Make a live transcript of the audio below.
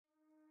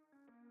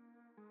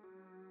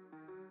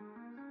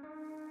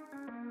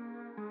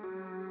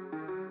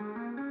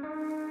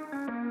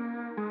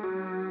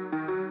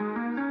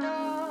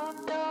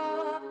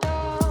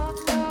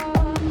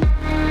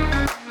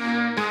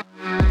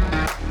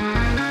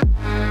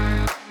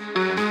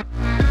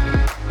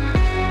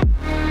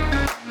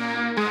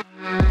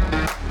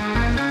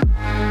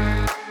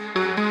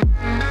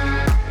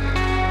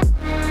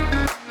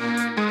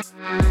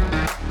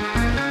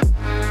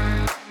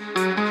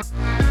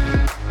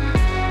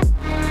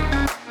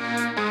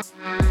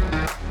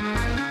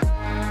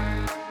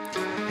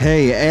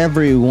Hey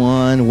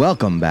everyone,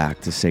 welcome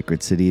back to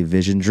Sacred City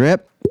Vision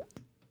Drip.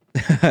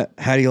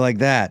 How do you like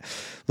that?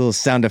 Little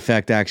sound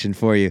effect action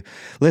for you.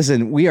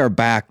 Listen, we are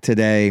back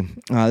today.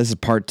 This is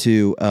part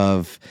 2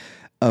 of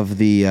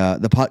the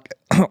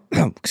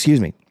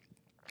excuse me,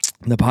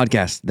 the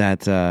podcast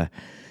that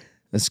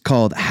is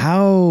called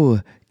 "How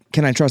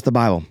Can I Trust the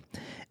Bible?"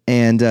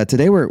 And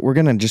today we're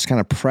going to just kind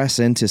of press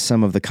into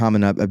some of the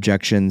common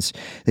objections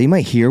that you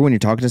might hear when you're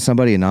talking to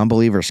somebody, a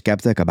non-believer or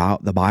skeptic,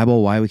 about the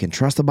Bible, why we can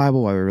trust the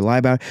Bible, why we rely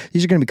about it.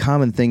 These are going to be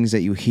common things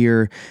that you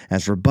hear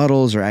as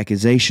rebuttals or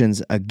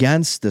accusations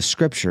against the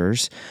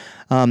scriptures.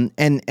 And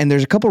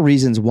there's a couple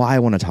reasons why I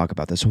want to talk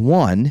about this.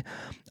 One,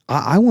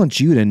 I want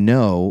you to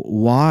know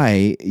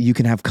why you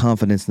can have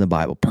confidence in the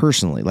Bible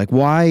personally, like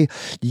why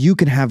you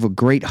can have a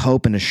great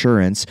hope and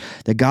assurance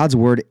that God's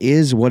word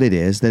is what it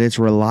is, that it's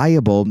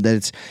reliable,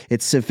 that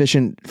it's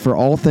sufficient for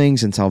all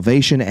things in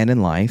salvation and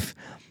in life.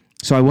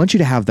 So I want you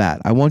to have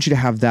that. I want you to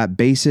have that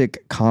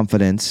basic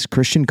confidence,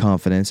 Christian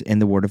confidence in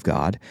the word of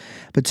God.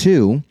 But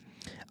 2,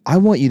 I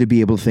want you to be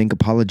able to think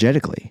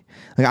apologetically.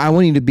 Like I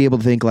want you to be able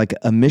to think like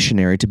a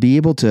missionary, to be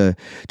able to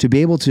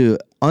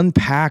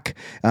unpack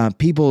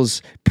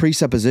people's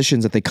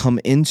presuppositions that they come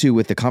into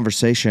with the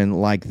conversation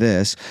like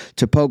this,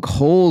 to poke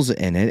holes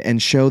in it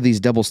and show these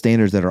double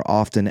standards that are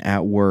often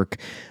at work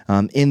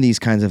in these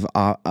kinds of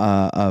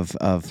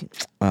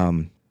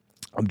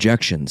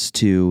objections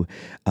to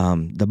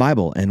the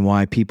Bible, and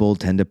why people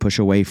tend to push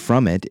away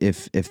from it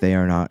if they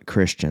are not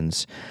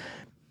Christians.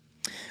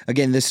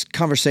 Again, this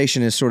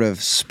conversation is sort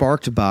of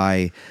sparked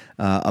by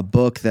a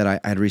book that I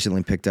had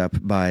recently picked up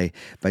by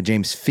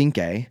James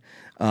Finke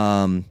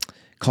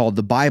called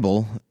 "The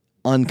Bible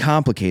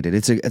Uncomplicated."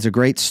 It's a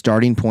great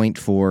starting point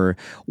for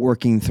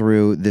working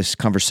through this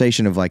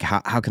conversation of like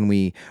how can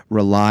we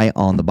rely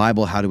on the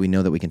Bible? How do we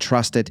know that we can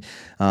trust it?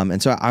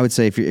 And so I would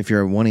say if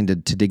you're wanting to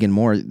dig in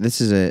more, this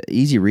is an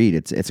easy read.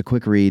 It's a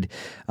quick read,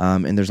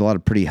 and there's a lot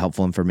of pretty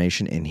helpful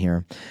information in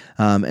here.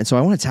 And so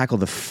I want to tackle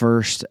the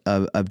first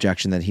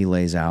objection that he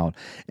lays out,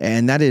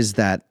 and that is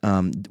that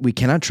we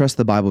cannot trust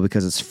the Bible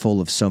because it's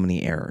full of so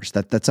many errors.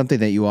 That's something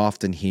that you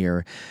often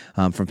hear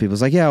from people.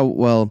 It's like, yeah,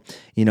 well,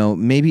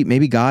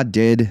 maybe God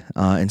did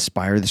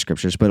inspire the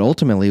scriptures, but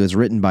ultimately it was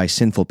written by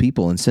sinful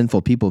people, and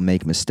sinful people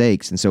make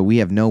mistakes. And so we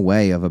have no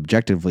way of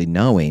objectively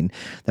knowing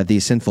that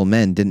these sinful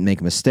men didn't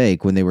make a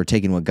mistake when they were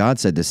taking what God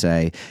said to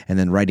say and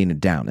then writing it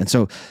down. And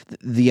so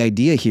the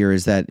idea here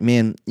is that,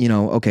 man,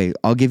 okay,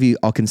 I'll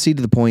concede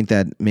to the point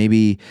that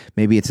maybe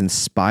it's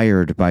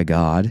inspired by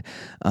God,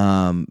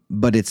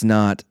 but it's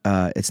not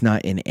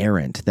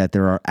inerrant, that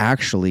there are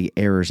actually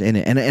errors in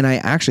it. And I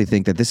actually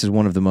think that this is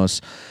one of the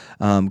most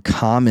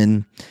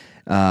common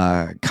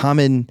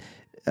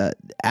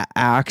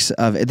acts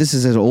of, this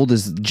is as old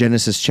as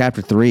Genesis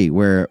chapter 3,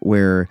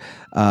 where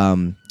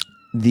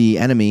the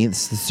enemy, the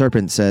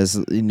serpent, says,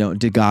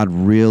 did God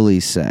really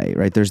say?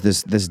 Right? There's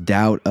this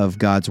doubt of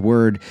God's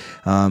word.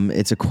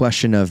 It's a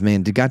question of,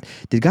 man, did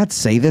God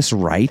say this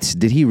right?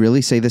 Did He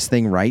really say this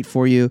thing right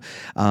for you?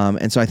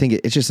 And so I think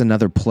it's just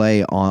another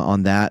play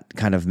on that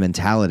kind of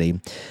mentality.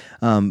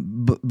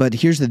 But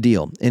here's the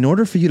deal: in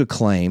order for you to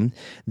claim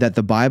that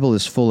the Bible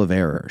is full of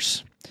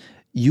errors,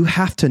 you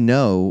have to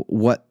know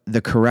what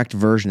the correct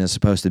version is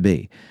supposed to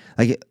be.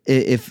 Like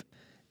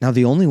now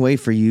the only way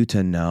for you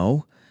to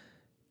know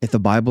if the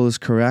Bible is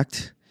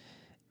correct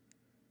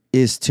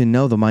is to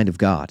know the mind of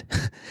God,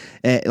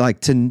 like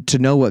to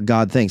know what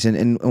God thinks.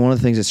 And one of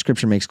the things that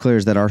Scripture makes clear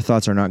is that our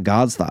thoughts are not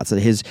God's thoughts, that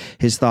His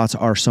thoughts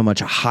are so much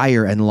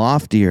higher and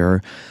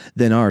loftier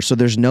than ours. So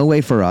there's no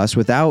way for us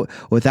without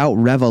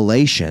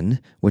revelation,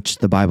 which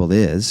the Bible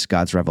is,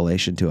 God's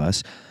revelation to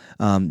us.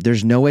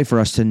 There's no way for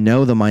us to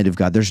know the mind of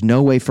God. There's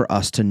no way for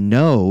us to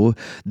know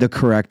the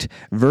correct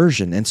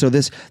version. And so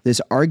this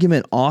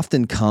argument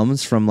often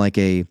comes from like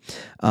a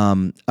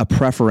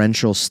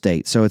preferential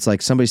state. So it's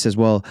like somebody says,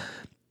 well,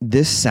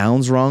 this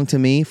sounds wrong to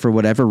me for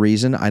whatever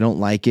reason. I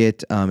don't like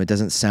it. It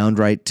doesn't sound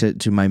right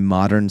to my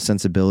modern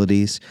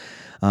sensibilities,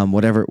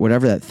 whatever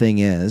that thing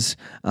is.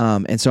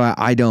 And so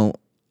I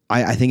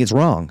think it's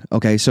wrong.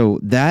 Okay. So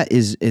that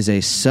is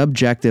a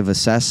subjective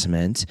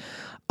assessment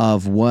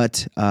of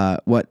what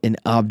an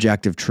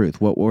objective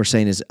truth. What we're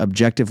saying is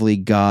objectively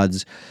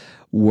God's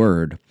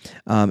word.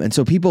 And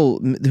so people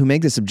who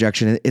make this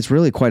objection, it's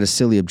really quite a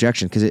silly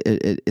objection, because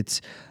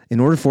it's in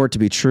order for it to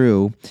be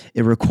true,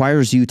 it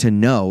requires you to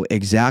know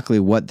exactly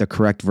what the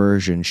correct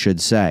version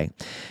should say.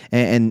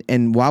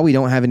 And while we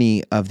don't have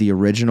any of the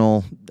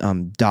original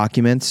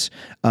documents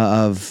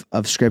of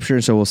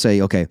Scripture, so we'll say,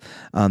 okay,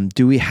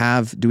 do we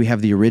have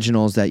the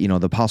originals that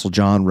the Apostle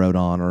John wrote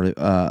on, or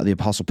the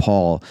Apostle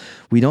Paul?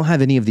 We don't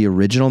have any of the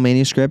original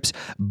manuscripts,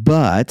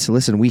 but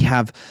listen, we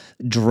have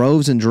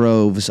droves and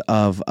droves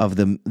of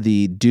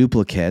the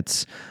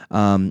duplicates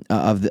of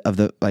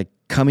the like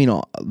coming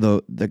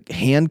the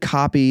hand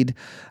copied,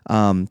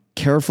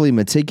 carefully,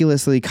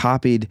 meticulously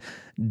copied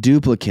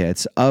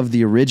duplicates of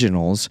the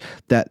originals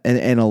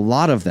and a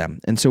lot of them.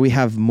 And so we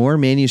have more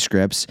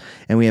manuscripts,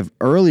 and we have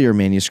earlier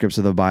manuscripts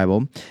of the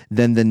Bible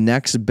than the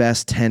next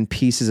best 10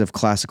 pieces of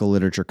classical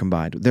literature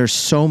combined. There's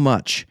so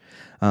much.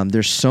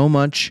 There's so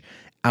much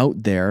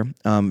out there,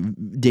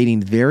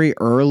 dating very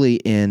early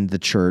in the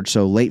church,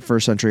 so late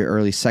first century,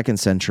 early second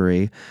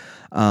century,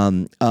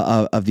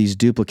 of these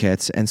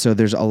duplicates. And so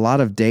there's a lot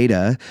of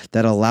data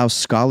that allows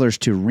scholars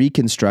to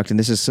reconstruct, and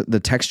this is the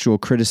textual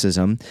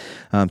criticism,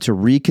 to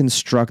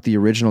reconstruct the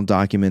original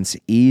documents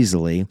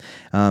easily.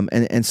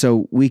 And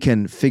so we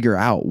can figure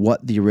out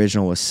what the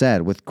original was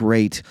said with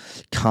great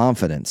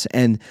confidence.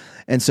 And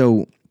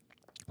so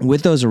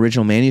with those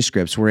original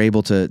manuscripts, we're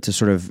able to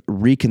sort of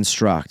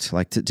reconstruct,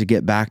 like to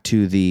get back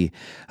to the,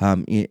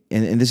 and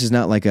this is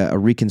not like a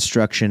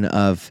reconstruction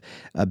of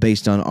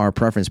based on our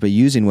preference, but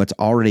using what's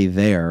already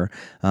there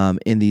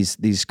in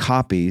these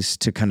copies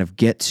to kind of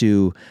get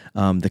to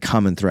the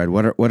common thread.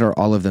 What are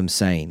all of them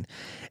saying?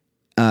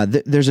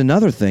 There's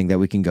another thing that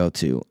we can go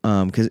to,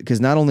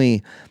 because not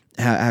only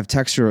have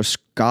textual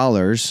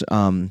scholars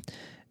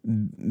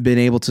been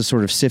able to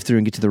sort of sift through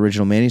and get to the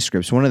original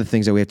manuscripts, one of the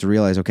things that we have to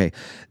realize, okay,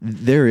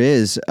 there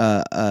is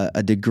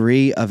a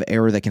degree of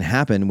error that can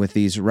happen with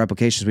these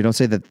replications. We don't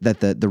say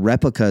that the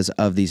replicas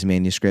of these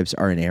manuscripts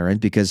are inerrant,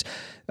 because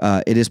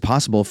it is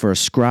possible for a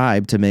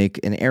scribe to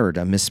make an error,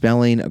 a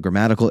misspelling, a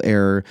grammatical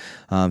error,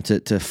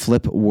 to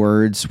flip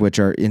words, which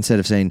are, instead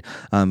of saying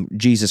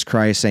Jesus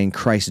Christ, saying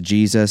Christ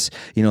Jesus,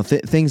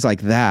 things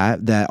like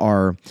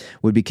that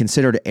would be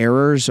considered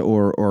errors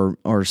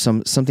or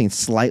something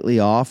slightly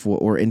off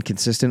or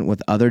inconsistent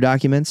with other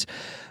documents.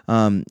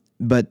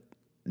 But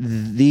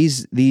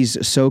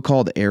these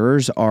so-called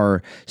errors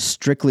are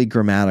strictly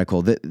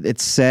grammatical.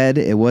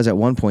 It was at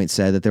one point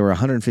said that there were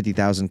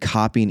 150,000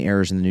 copying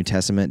errors in the New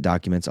Testament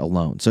documents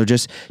alone. So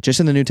just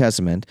in the New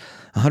Testament,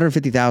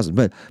 150,000.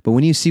 But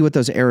when you see what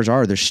those errors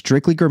are, they're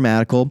strictly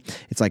grammatical.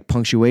 It's like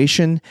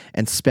punctuation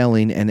and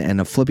spelling and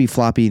a flippy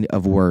floppy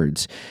of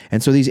words.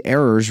 And so these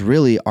errors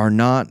really are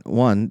not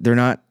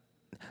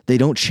they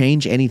don't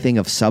change anything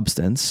of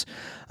substance.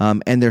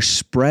 And they're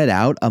spread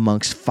out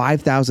amongst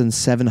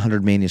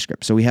 5,700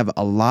 manuscripts. So we have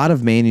a lot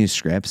of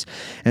manuscripts.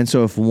 And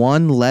so if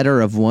one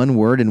letter of one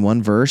word in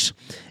one verse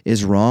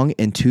is wrong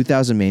in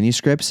 2,000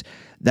 manuscripts,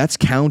 that's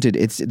counted.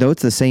 Though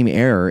it's the same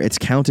error, it's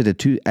counted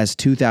as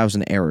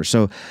 2,000 errors.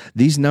 So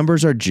these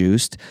numbers are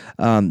juiced.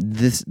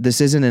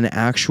 This isn't an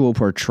actual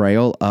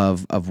portrayal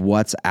of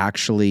what's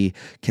actually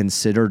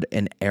considered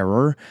an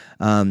error.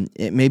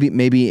 It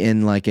maybe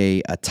in like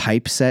a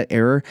typeset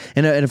error.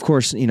 And of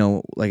course,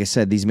 like I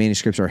said, these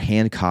manuscripts are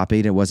hand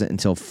copied. It wasn't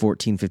until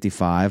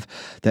 1455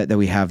 that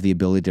we have the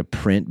ability to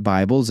print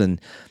Bibles. And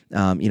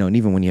and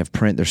even when you have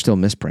print, there's still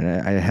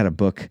misprint. I had a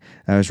book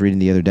I was reading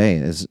the other day.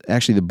 Is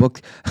actually the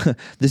book,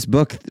 this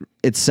book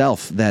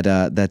itself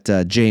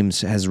that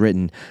James has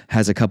written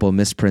has a couple of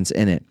misprints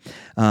in it.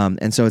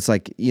 And so it's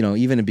like,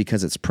 even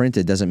because it's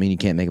printed doesn't mean you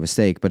can't make a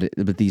mistake, but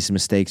these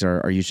mistakes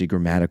are usually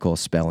grammatical,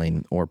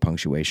 spelling, or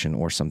punctuation,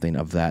 or something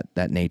of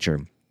that nature.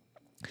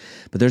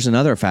 But there's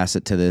another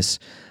facet to this,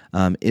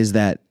 is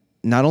that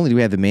not only do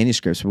we have the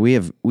manuscripts, but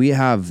we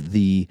have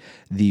the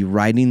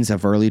writings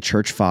of early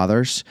church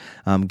fathers,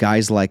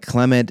 guys like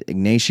Clement,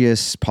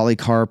 Ignatius,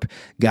 Polycarp,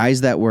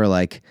 guys that were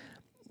like,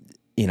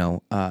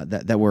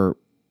 that were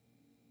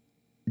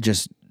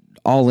just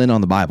all in on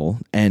the Bible,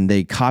 and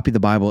they copied the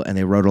Bible, and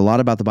they wrote a lot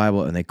about the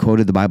Bible, and they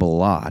quoted the Bible a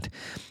lot.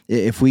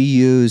 If we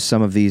use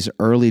some of these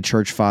early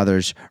church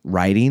fathers'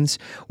 writings,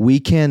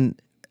 we can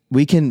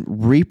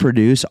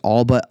reproduce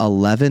all but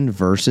 11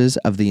 verses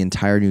of the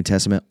entire New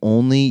Testament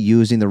only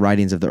using the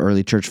writings of the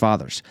early church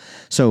fathers.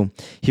 So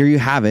here you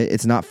have it.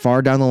 It's not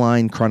far down the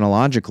line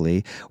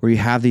chronologically, where you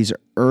have these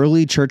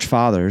early church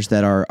fathers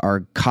that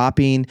are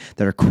copying,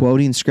 that are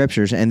quoting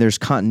scriptures, and there's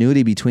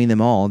continuity between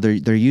them all.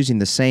 They're using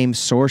the same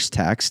source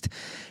text,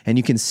 and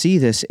you can see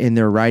this in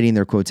their writing,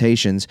 their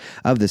quotations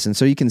of this. And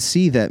so you can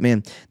see that,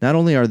 man, not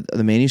only are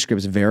the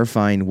manuscripts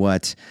verifying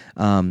what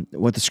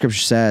the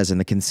scripture says and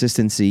the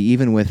consistency,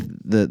 even with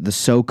the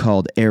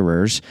so-called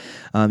errors,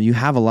 you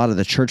have a lot of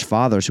the church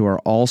fathers who are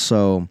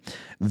also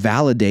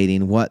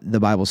validating what the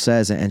Bible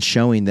says and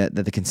showing that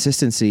the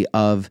consistency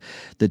of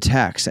the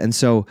text. And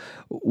so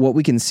what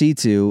we can see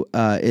too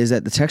is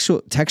that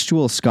the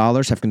textual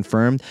scholars have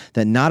confirmed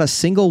that not a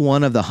single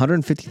one of the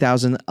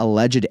 150,000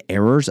 alleged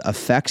errors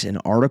affects an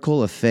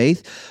article of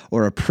faith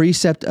or a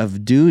precept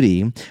of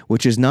duty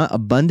which is not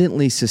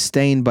abundantly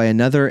sustained by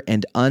another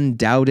and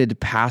undoubted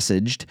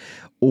passage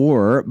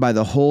or by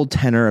the whole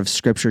tenor of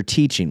Scripture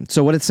teaching.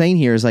 So what it's saying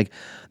here is like,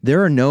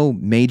 there are no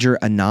major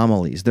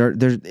anomalies. There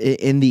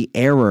in the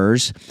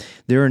errors,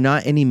 there are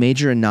not any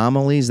major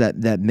anomalies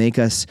that make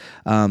us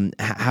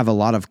have a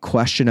lot of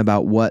question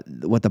about what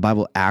the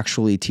Bible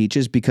actually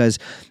teaches, because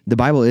the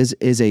Bible is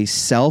a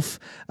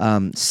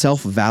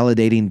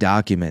self-validating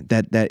document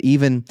that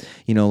even,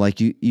 like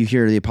you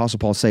hear the Apostle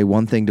Paul say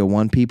one thing to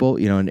one people,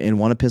 in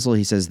one epistle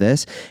he says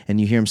this, and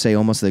you hear him say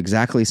almost the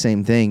exactly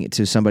same thing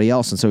to somebody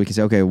else. And so we can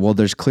say, okay, well,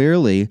 there's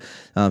clearly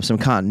some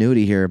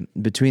continuity here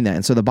between that.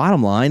 And so the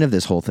bottom line of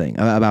this whole thing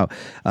about,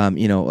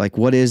 like,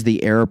 what is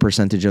the error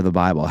percentage of the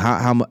Bible?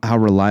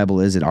 How reliable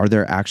is it? Are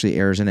there actually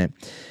errors in it?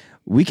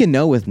 We can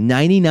know with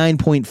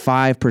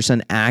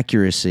 99.5%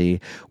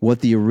 accuracy what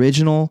the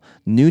original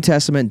New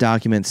Testament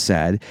document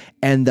said,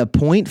 and the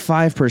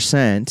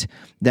 0.5%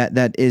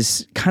 that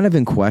is kind of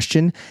in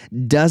question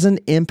doesn't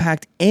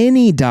impact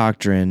any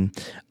doctrine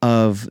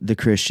of the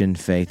Christian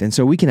faith. And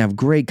so we can have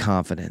great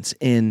confidence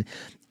in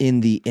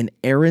the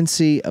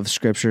inerrancy of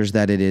Scriptures,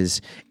 that it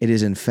is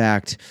in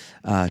fact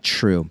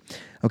true.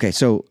 Okay,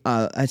 so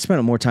I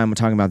spent more time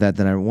talking about that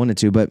than I wanted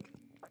to, but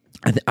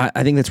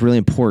I think that's really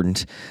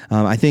important.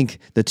 I think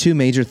the two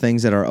major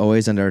things that are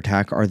always under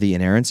attack are the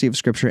inerrancy of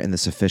Scripture and the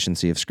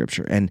sufficiency of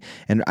Scripture. And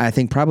I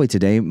think probably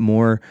today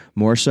more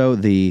so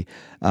the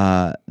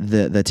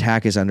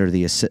attack is under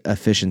the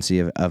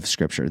efficiency of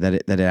Scripture, that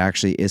it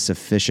actually is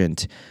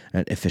sufficient.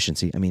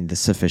 Efficiency, I mean the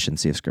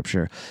sufficiency of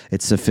Scripture.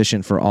 It's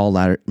sufficient for all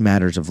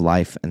matters of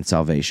life and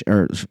salvation,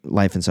 or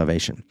life and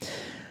salvation.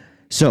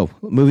 So,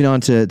 moving on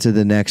to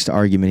the next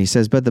argument, he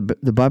says, but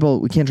the Bible,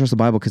 we can't trust the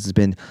Bible because it's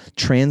been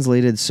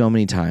translated so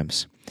many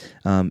times.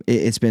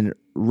 It's been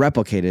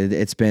replicated.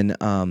 It's been,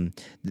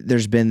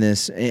 there's been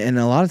this, and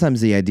a lot of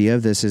times the idea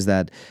of this is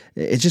that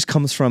it just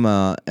comes from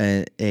a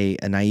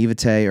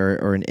naivete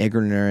or an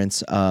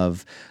ignorance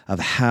of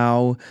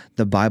how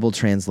the Bible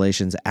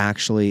translations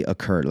actually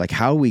occurred, like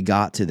how we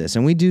got to this.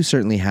 And we do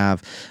certainly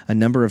have a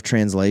number of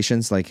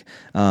translations, like,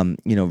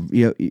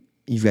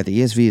 you've got the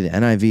ESV, the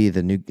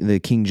NIV, the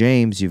King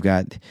James. You've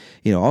got,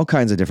 all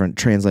kinds of different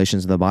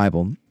translations of the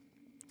Bible.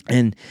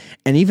 And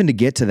even to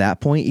get to that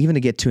point, even to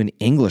get to an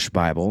English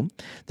Bible,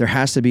 there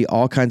has to be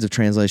all kinds of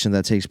translation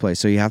that takes place.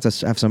 So you have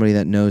to have somebody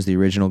that knows the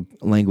original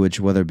language,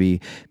 whether it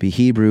be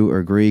Hebrew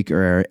or Greek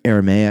or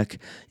Aramaic.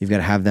 You've got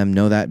to have them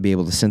know that, be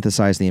able to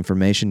synthesize the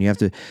information.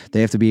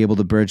 They have to be able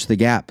to bridge the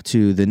gap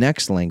to the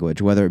next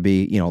language, whether it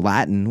be,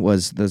 Latin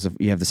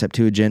you have the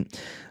Septuagint.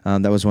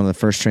 That was one of the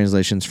first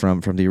translations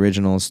from the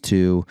originals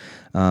to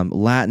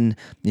Latin,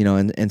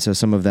 and so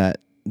some of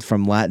that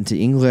from Latin to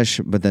English,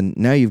 but then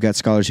now you've got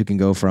scholars who can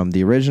go from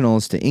the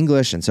originals to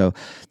English, and so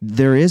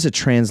there is a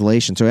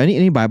translation. So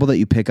any Bible that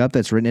you pick up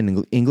that's written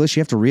in English,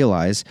 you have to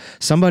realize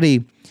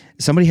somebody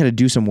had to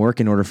do some work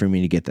in order for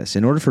me to get this.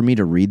 In order for me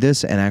to read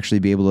this and actually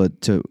be able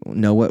to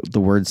know what the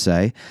words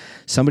say,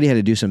 somebody had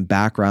to do some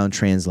background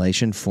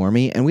translation for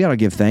me. And we ought to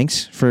give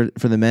thanks for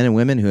the men and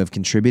women who have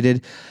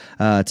contributed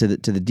to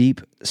the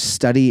deep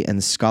study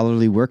and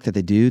scholarly work that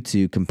they do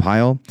to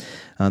compile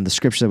the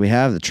scriptures that we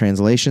have, the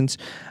translations.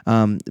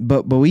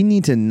 But we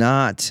need to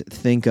not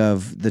think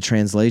of the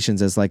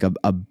translations as like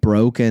a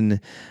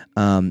broken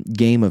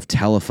game of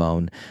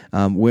telephone,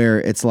 where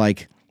it's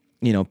like,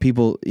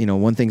 people,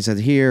 one thing said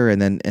here,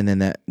 and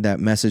then that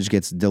message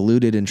gets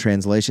diluted in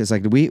translation. It's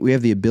like we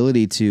have the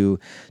ability to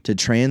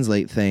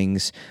translate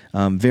things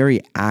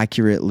very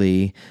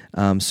accurately,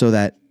 so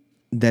that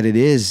it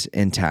is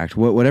intact.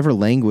 Whatever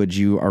language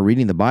you are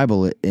reading the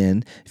Bible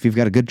in, if you've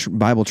got a good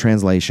Bible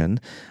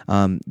translation,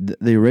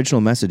 the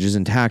original message is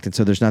intact, and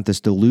so there's not this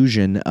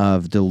diluting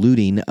of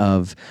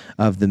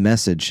the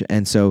message,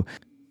 and so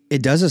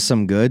it does us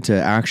some good to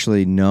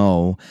actually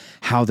know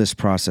how this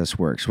process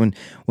works.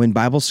 When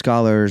Bible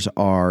scholars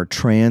are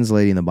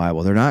translating the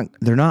Bible,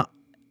 they're not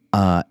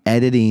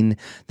editing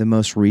the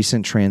most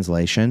recent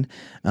translation.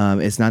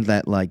 It's not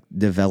that like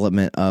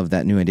development of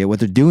that new idea. What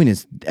they're doing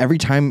is every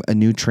time a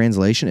new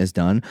translation is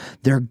done,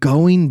 they're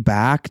going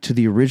back to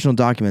the original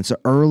documents, the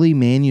early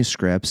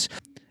manuscripts,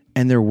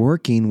 and they're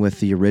working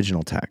with the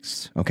original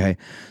text. Okay,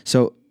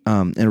 so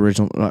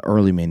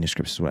early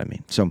manuscripts is what I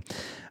mean. So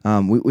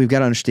we've got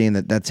to understand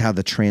that that's how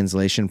the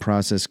translation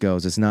process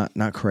goes. It's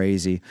not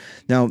crazy.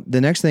 Now, the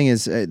next thing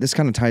is, this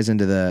kind of ties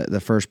into the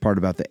first part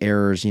about the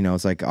errors.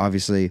 It's like,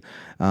 obviously,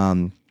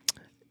 the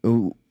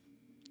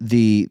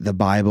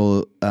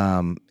Bible,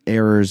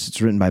 errors,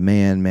 it's written by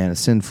man is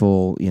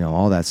sinful,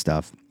 all that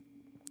stuff.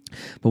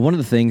 But one of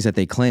the things that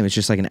they claim is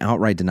just like an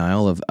outright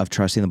denial of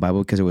trusting the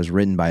Bible because it was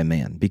written by a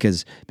man,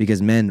 because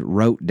men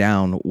wrote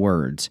down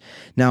words.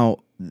 Now,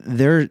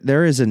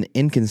 there is an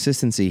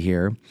inconsistency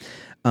here,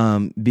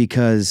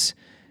 because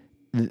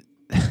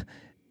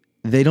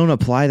they don't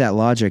apply that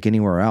logic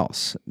anywhere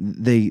else.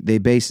 They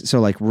base, so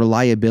like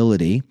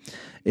reliability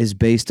is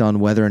based on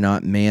whether or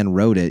not man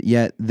wrote it,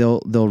 yet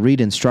they'll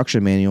read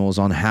instruction manuals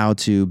on how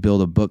to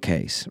build a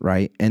bookcase,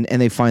 right? And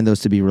they find those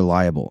to be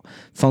reliable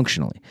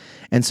functionally.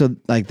 And so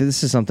like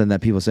this is something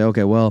that people say,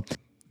 okay, well,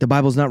 the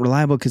Bible's not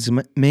reliable because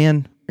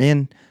man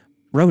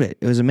wrote it.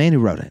 It was a man who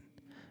wrote it.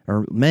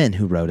 or men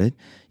who wrote it.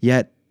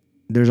 Yet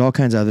there's all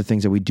kinds of other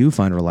things that we do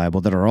find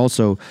reliable that are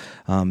also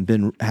have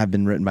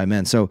been written by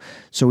men. So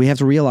we have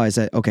to realize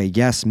that, okay,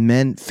 yes,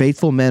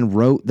 faithful men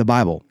wrote the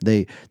Bible.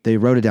 They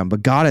wrote it down,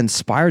 but God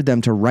inspired them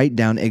to write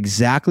down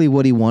exactly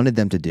what he wanted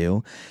them to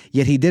do,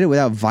 yet he did it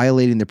without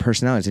violating their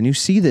personalities. And you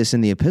see this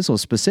in the epistles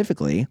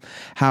specifically,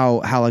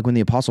 how like when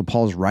the Apostle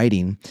Paul is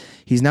writing,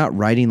 he's not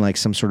writing like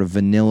some sort of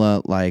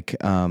vanilla, like,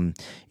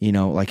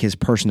 like his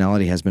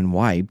personality has been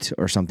wiped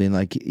or something.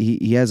 Like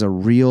he has a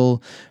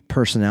real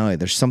personality.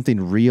 There's something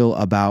real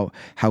about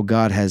how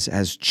God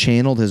has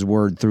channeled his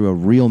word through a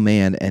real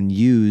man and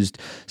used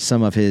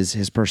some of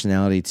his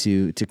personality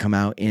to come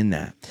out in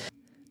that.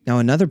 Now,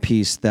 another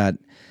piece that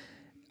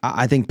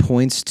I think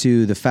points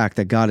to the fact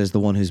that God is the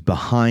one who's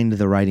behind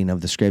the writing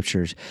of the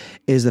scriptures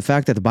is the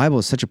fact that the Bible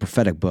is such a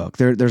prophetic book.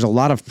 There's a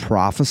lot of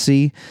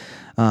prophecy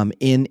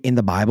in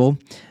the Bible,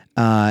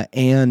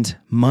 and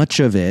much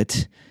of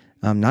it,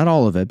 not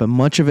all of it, but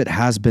much of it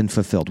has been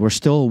fulfilled. We're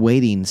still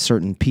waiting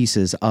certain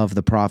pieces of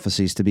the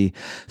prophecies to be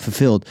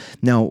fulfilled.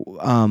 Now,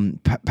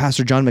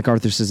 Pastor John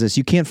MacArthur says this: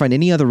 you can't find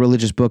any other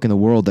religious book in the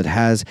world that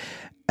has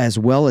as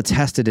well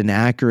attested and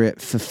accurate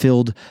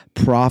fulfilled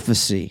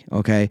prophecy.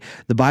 Okay,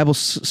 the Bible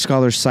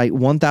scholars cite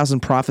 1,000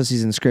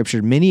 prophecies in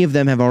Scripture. Many of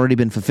them have already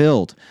been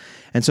fulfilled,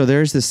 and so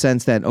there's this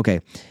sense that, okay,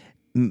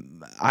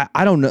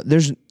 I don't know.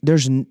 There's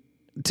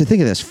to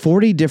think of this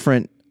 40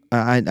 different.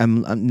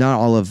 I'm not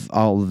all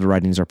of the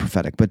writings are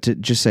prophetic, but to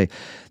just say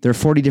there are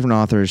 40 different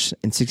authors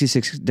in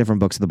 66 different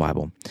books of the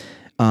Bible,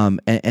 and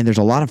there's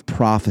a lot of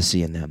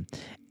prophecy in them,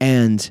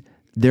 and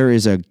there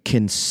is a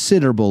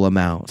considerable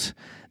amount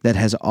that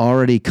has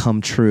already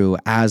come true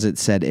as it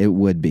said it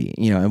would be.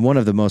 And one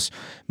of the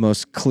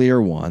most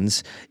clear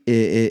ones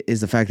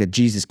is the fact that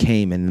Jesus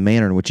came and the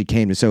manner in which he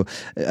came. So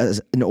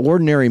an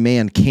ordinary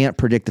man can't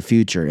predict the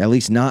future, at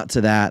least not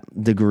to that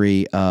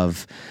degree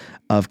of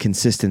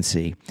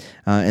consistency.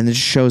 And this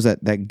shows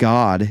that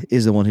God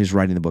is the one who's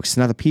writing the books. It's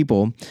not the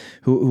people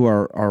who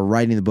are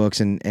writing the books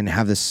and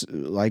have this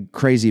like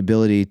crazy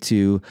ability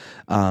to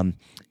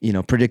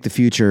predict the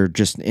future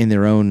just in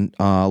their own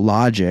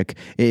logic.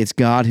 It's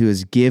God who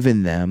has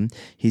given them.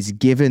 He's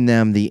given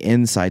them the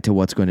insight to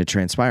what's going to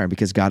transpire.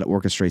 Because God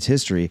orchestrates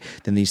history,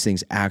 then these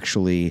things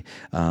actually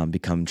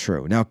become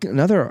true. Now,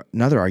 another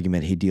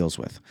argument he deals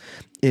with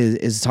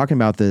is talking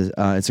about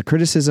it's a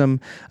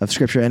criticism of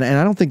Scripture, and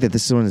I don't think that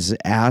this one is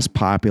as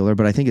popular,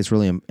 but I think it's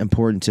really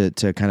important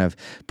to kind of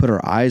put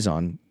our eyes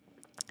on.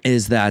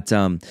 Is that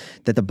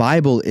the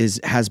Bible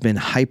has been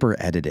hyper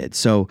edited.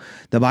 So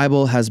the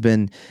Bible has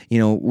been,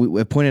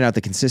 we pointed out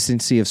the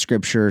consistency of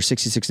Scripture: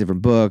 66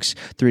 different books,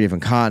 3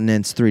 different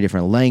continents, 3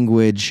 different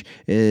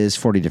languages,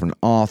 40 different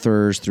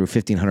authors through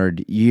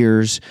 1,500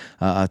 years,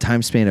 a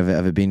time span of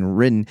it being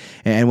written.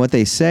 And what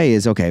they say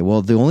is, okay,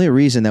 well, the only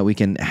reason that we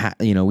can,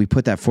 we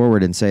put that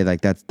forward and say like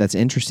that's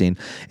interesting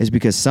is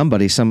because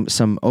somebody,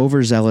 some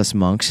overzealous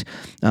monks,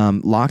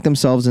 locked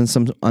themselves in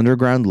some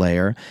underground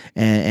lair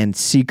and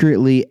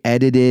secretly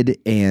edited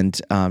and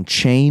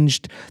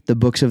changed the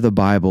books of the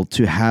Bible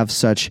to have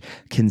such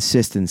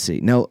consistency.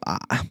 Now,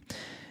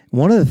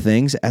 one of the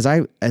things as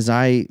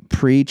I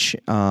preach,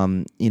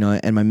 and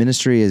my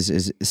ministry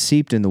is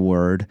seeped in the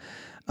Word,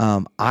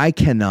 I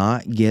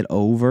cannot get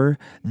over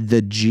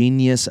the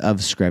genius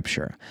of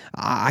Scripture.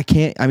 I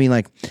can't. I mean,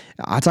 like,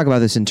 I talk about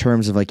this in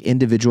terms of like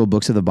individual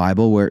books of the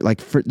Bible, where,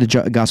 like, for the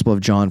Gospel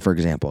of John, for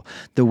example,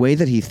 the way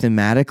that he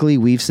thematically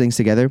weaves things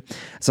together,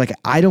 it's like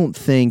I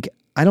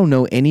don't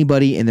know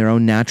anybody in their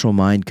own natural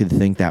mind could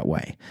think that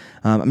way.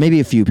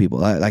 Maybe a few people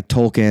like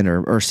Tolkien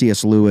or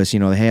C.S. Lewis,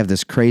 they have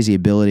this crazy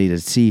ability to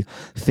see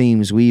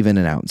themes weave in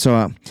and out.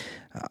 So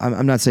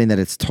I'm not saying that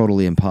it's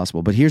totally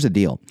impossible, but here's the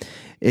deal.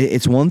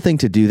 It's one thing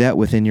to do that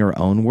within your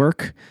own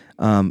work.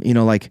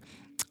 Like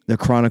the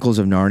Chronicles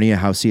of Narnia,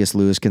 how C.S.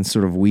 Lewis can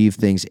sort of weave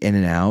things in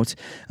and out,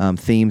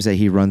 themes that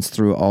he runs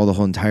through the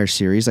whole entire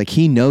series. Like,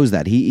 he knows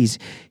that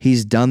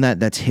he's done that.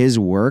 That's his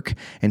work,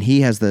 and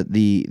he has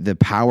the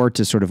power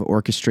to sort of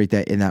orchestrate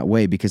that in that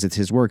way because it's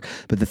his work.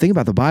 But the thing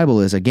about the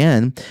Bible is,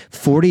 again,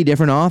 40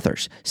 different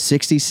authors,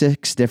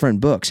 66 different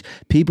books,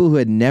 people who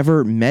had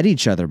never met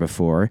each other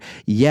before,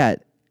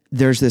 yet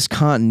there's this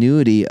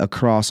continuity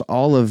across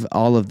all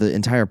of the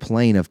entire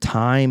plane of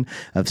time,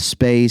 of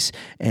space,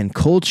 and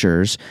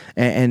cultures.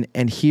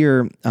 And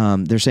here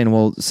they're saying,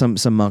 well, some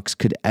monks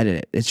could edit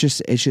it. It's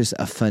just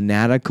a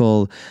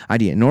fanatical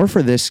idea. In order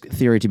for this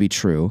theory to be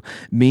true,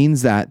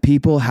 means that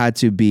people had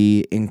to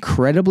be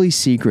incredibly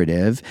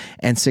secretive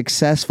and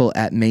successful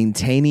at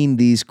maintaining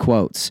these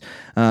quotes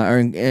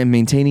or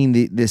maintaining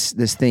this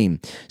theme.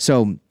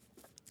 So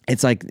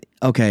it's like,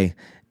 okay,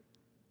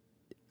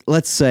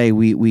 let's say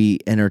we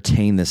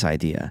entertain this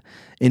idea.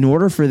 In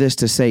order for this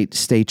to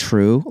stay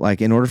true,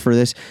 like in order for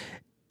this,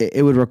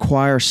 it would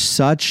require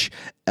such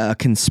a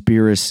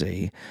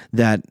conspiracy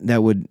that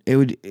would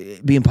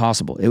be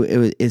impossible.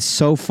 It's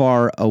so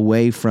far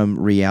away from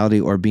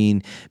reality or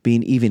being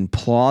even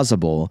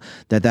plausible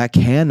that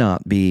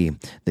cannot be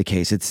the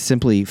case. It's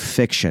simply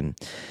fiction.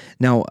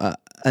 Now,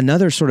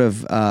 another sort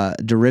of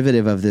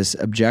derivative of this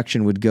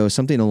objection would go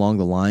something along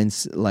the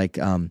lines like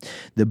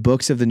the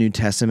books of the New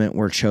Testament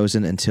were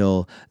chosen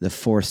until the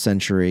 4th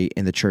century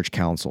in the church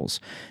councils.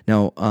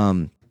 Now,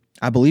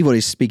 I believe what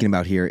he's speaking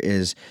about here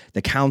is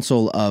the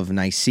Council of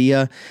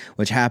Nicaea,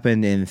 which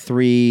happened in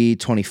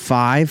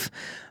 325.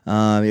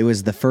 It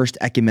was the first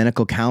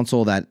ecumenical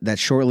council that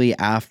shortly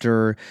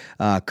after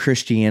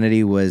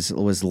Christianity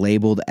was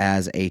labeled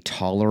as a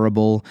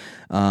tolerable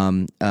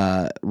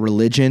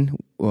religion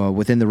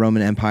within the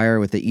Roman Empire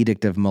with the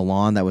Edict of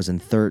Milan that was in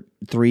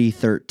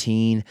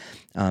 313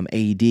 AD.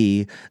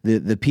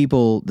 The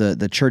people,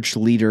 the church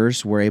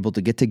leaders were able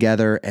to get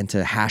together and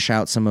to hash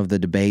out some of the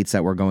debates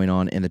that were going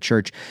on in the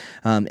church.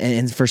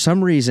 And for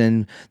some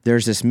reason,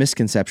 there's this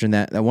misconception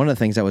that one of the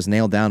things that was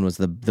nailed down was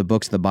the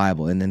books of the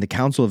Bible. And then the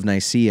Council of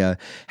Nicaea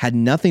had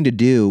nothing to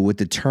do with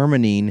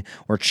determining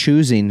or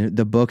choosing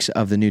the books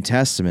of the New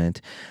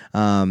Testament.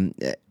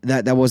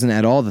 That wasn't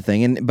at all the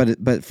thing.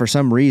 But for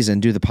some reason,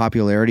 due to the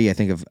popularity, I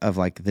think of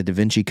like the Da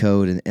Vinci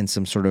Code and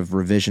some sort of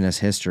revisionist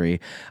history,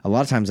 a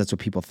lot of times that's what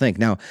people think.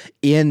 Now,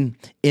 in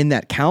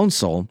that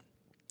council,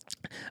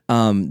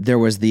 there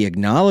was the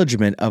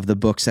acknowledgement of the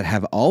books that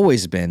have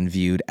always been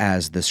viewed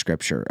as the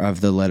scripture,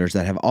 of the letters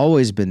that have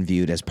always been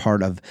viewed as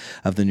part of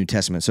the New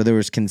Testament. So there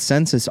was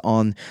consensus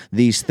on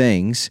these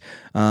things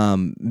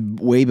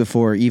way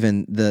before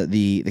even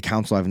the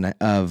Council of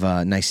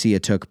Nicaea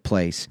took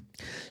place.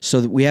 So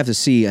we have to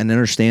see and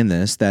understand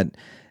this, that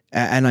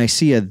at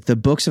Nicaea, the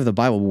books of the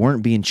Bible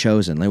weren't being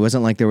chosen. It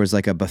wasn't like there was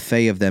like a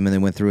buffet of them and they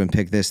went through and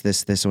picked this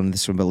one,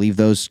 but leave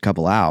those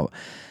couple out.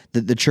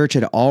 The church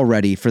had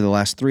already, for the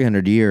last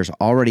 300 years,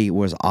 already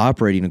was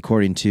operating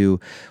according to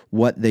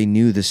what they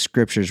knew the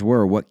scriptures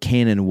were, what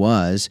canon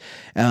was.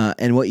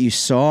 And what you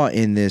saw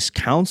in this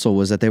council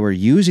was that they were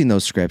using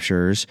those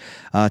scriptures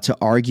to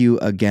argue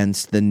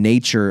against the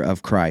nature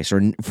of Christ,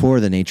 or for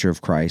the nature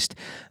of Christ.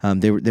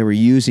 They were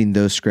using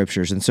those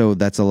scriptures. And so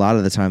that's a lot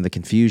of the time the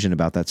confusion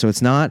about that. So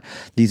it's not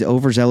these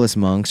overzealous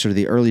monks or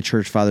the early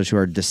church fathers who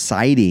are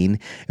deciding.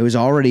 It was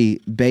already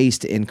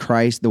based in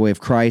Christ, the way of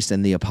Christ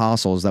and the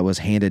apostles that was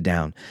handed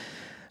down.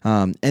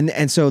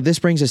 And so this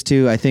brings us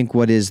to, I think,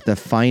 what is the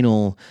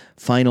final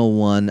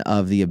one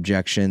of the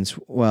objections.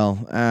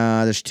 Well,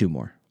 there's two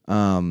more.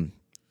 Well,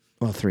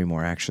 three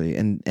more actually,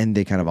 and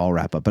they kind of all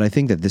wrap up. But I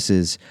think that this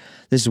is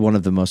one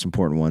of the most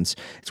important ones.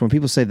 It's when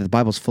people say that the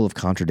Bible's full of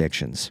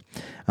contradictions,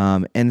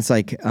 and it's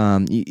like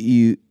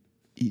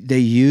they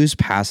use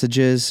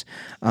passages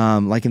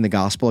like in the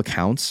gospel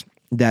accounts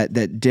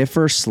that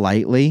differ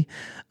slightly.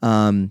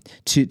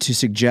 To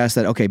suggest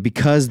that, okay,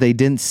 because they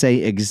didn't say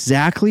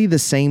exactly the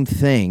same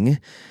thing,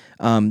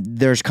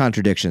 there's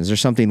contradictions.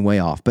 There's something way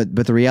off. But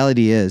the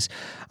reality is,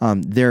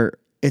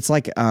 it's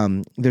like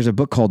there's a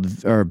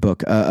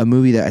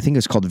movie that I think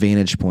is called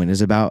Vantage Point.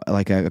 It's about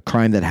like a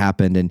crime that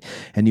happened,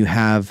 and you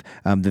have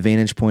the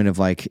vantage point of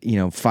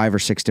 5 or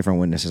 6 different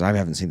witnesses. I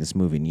haven't seen this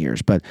movie in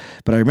years, but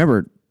I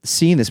remember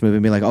seeing this movie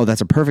and being like, oh,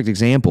 that's a perfect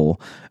example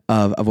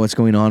of what's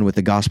going on with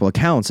the gospel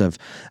accounts of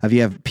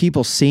you have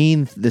people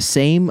seeing the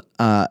same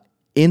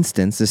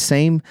instance, the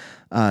same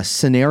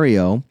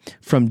scenario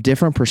from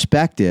different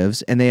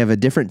perspectives, and they have a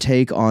different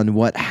take on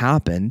what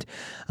happened,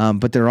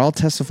 but they're all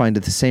testifying to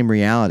the same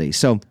reality.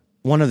 So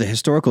one of the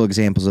historical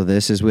examples of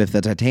this is with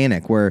the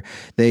Titanic, where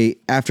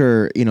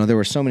after there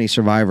were so many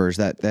survivors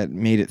that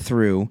made it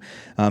through,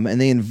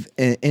 and they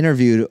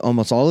interviewed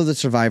almost all of the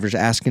survivors,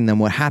 asking them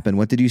what happened,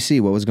 what did you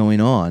see, what was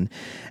going on,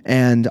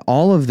 and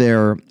all of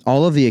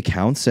the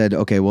accounts said,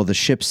 okay, well, the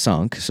ship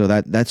sunk, so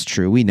that's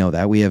true, we know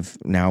that, we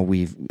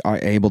are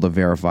able to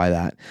verify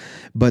that,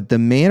 but the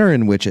manner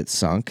in which it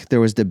sunk, there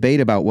was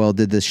debate about, well,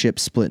 did the ship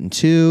split in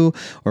two,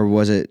 or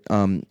was it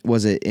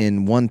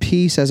in one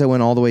piece as it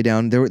went all the way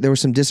down? There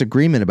was some disagreement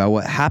about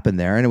what happened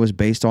there, and it was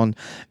based on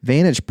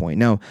vantage point.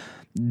 Now,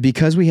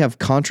 because we have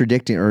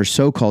contradicting or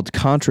so-called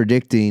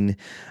contradicting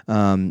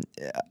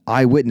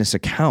eyewitness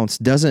accounts,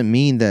 doesn't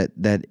mean that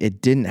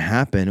it didn't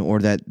happen or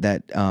that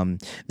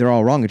they're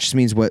all wrong. It just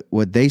means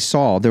what they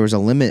saw, there was a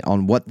limit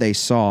on what they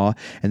saw,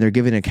 and they're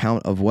giving an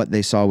account of what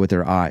they saw with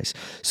their eyes.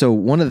 So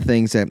one of the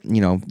things that,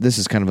 this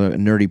is kind of a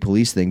nerdy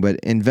police thing, but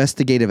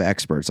investigative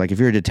experts, like if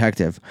you're a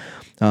detective,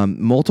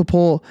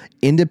 multiple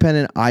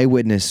independent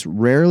eyewitness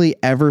rarely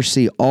ever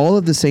see all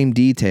of the same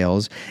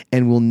details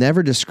and will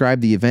never describe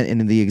the event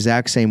in the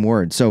exact same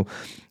words. So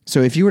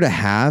if you were to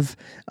have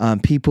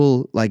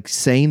people like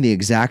saying the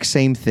exact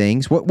same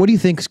things, what do you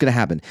think is going to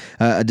happen?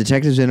 A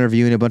detective's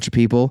interviewing a bunch of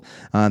people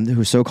who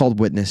are so-called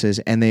witnesses,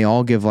 and they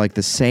all give like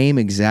the same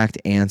exact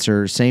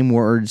answer, same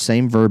words,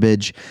 same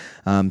verbiage,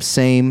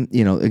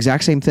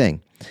 exact same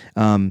thing.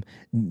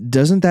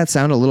 Doesn't that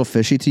sound a little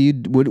fishy to you?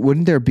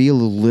 Wouldn't there be a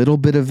little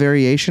bit of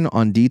variation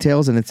on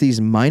details? And it's these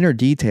minor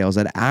details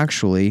that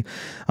actually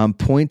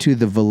point to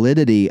the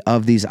validity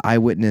of these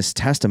eyewitness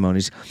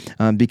testimonies,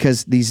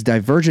 because these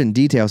divergent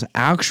details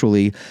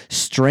actually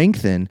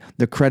strengthen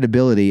the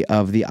credibility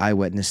of the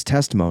eyewitness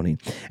testimony.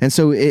 And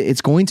so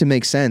it's going to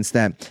make sense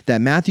that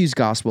Matthew's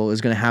gospel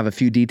is going to have a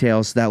few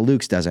details that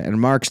Luke's doesn't and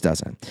Mark's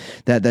doesn't,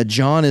 that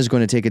John is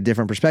going to take a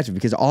different perspective,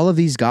 because all of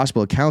these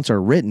gospel accounts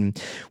are written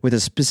with a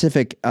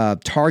specific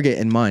target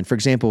in mind. For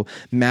example,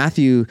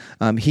 Matthew,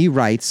 he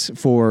writes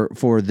for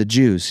the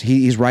Jews.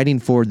 He's writing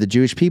for the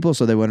Jewish people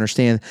so they will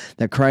understand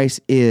that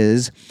Christ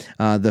is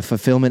the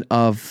fulfillment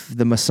of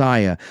the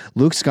Messiah.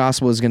 Luke's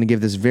gospel is going to give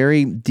this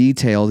very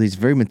detailed, he's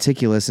very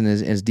meticulous in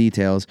his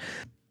details.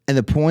 And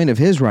the point of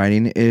his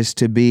writing is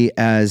to be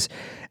as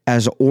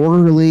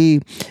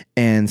orderly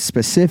and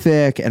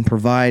specific and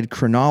provide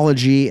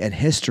chronology and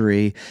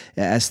history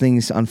as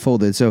things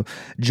unfolded. So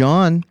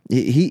John,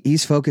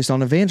 he's focused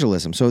on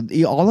evangelism. So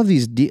all of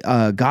these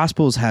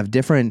gospels have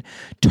different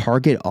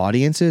target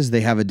audiences.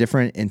 They have a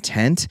different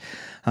intent.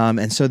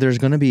 And so there's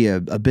going to be a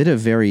bit of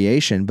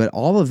variation, but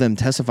all of them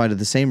testify to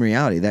the same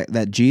reality,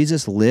 that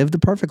Jesus lived a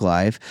perfect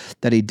life,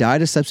 that he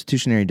died a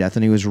substitutionary death,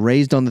 and he was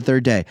raised on the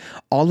third day.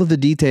 All of the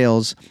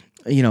details,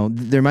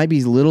 there might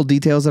be little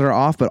details that are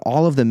off, but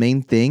all of the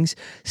main things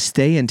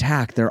stay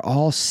intact. They're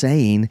all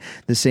saying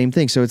the same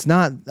thing. So it's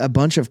not a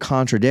bunch of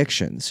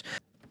contradictions.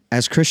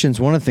 As Christians,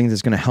 one of the things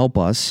that's going to help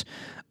us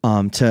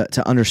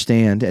to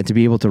understand and to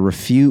be able to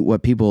refute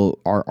what people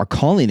are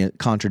calling it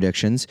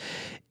contradictions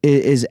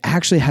is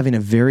actually having a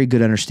very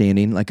good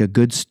understanding, like a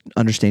good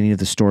understanding of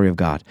the story of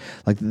God,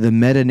 like the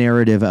meta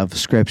narrative of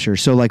Scripture.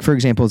 So, like, for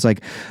example, it's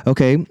like,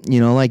 okay,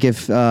 like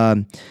if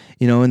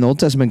in the Old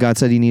Testament, God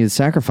said he needed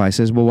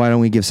sacrifices. Well, why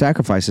don't we give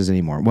sacrifices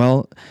anymore?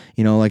 Well,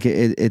 like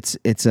it's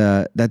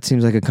that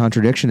seems like a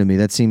contradiction to me.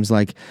 That seems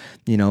like,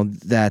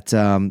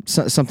 that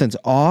something's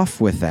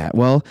off with that.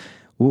 Well,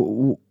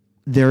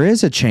 there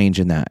is a change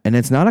in that, and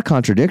it's not a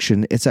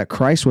contradiction. It's that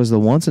Christ was the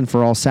once and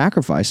for all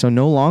sacrifice. So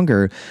no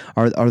longer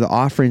are the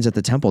offerings at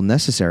the temple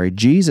necessary.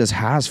 Jesus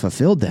has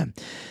fulfilled them.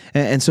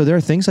 And so there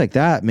are things like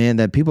that, man,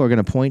 that people are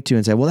going to point to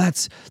and say, well,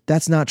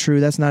 that's not true.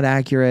 That's not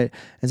accurate.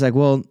 It's like,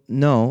 well,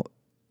 no,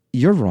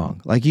 you're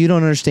wrong. Like, you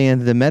don't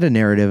understand the meta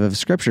narrative of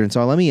Scripture. And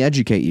so let me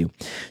educate you.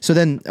 So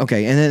then,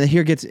 okay. And then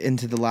here gets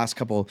into the last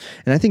couple.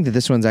 And I think that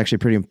this one's actually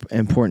pretty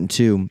important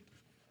too.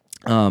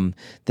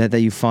 That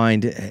you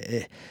find,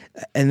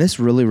 and this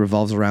really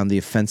revolves around the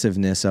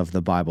offensiveness of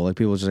the Bible. Like,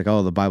 people are just like,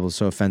 oh, the Bible is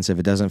so offensive.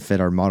 It doesn't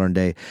fit our modern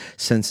day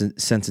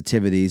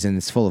sensitivities, and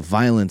it's full of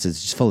violence.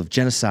 It's just full of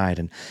genocide,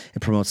 and it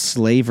promotes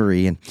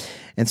slavery.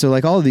 And so,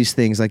 like, all of these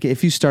things, like,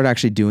 if you start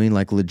actually doing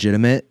like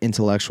legitimate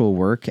intellectual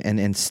work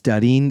and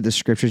studying the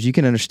Scriptures, you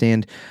can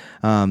understand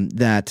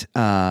that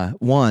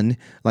one,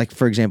 like,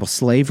 for example,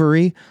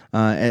 slavery,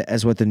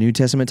 as what the New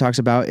Testament talks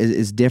about,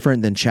 is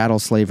different than chattel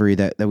slavery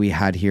that we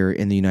had here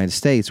in the United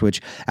States,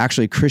 which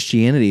actually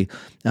Christianity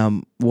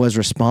was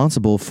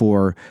responsible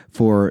for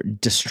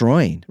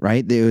destroying.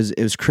 Right? It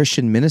was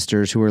Christian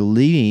ministers who were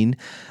leading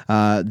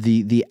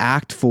the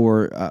act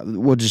for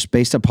just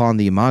based upon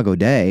the Imago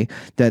Dei,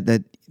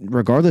 that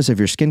regardless of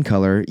your skin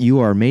color, you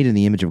are made in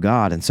the image of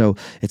God. And so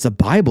it's the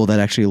Bible that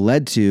actually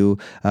led to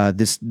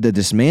the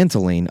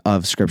dismantling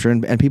of Scripture,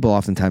 and people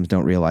oftentimes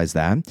don't realize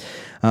that.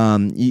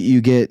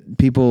 You get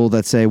people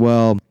that say,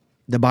 well,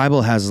 the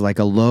Bible has like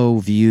a low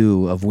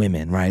view of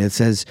women, right? It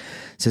says,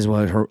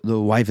 well, the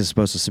wife is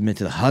supposed to submit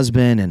to the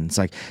husband, and it's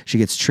like she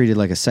gets treated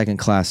like a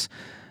second-class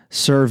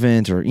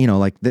servant, or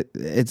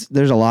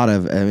there's a lot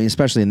of,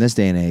 especially in this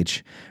day and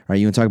age, right?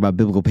 You want to talk about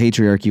biblical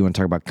patriarchy, you want to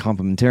talk about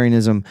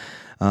complementarianism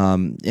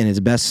in its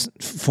best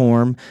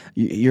form.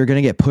 You're going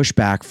to get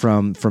pushback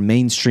from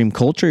mainstream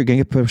culture. You're going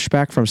to get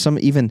pushback from some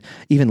even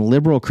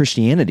liberal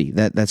Christianity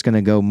that's going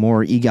to go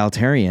more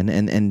egalitarian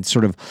and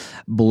sort of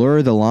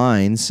blur the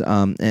lines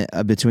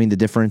between the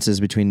differences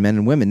between men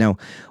and women. Now,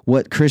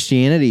 what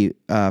Christianity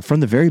from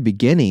the very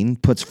beginning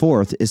puts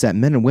forth is that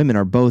men and women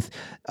are both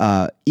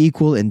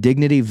equal in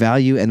dignity,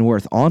 value, and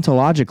worth.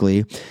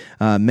 Ontologically,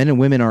 men and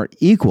women are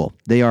equal.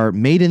 They are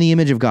made in the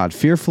image of God,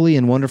 fearfully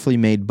and wonderfully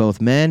made,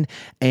 both men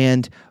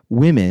and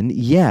women,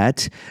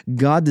 yet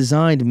God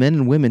designed men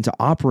and women to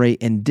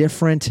operate in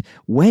different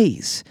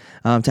ways,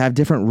 to have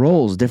different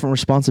roles, different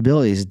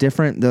responsibilities,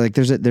 different, like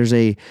there's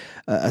a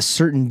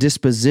certain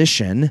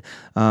disposition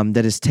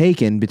that is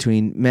taken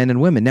between men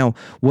and women. Now,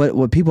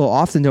 what people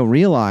often don't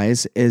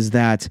realize is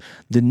that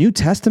the New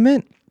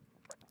Testament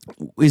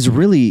is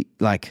really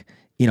like,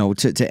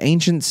 to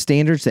ancient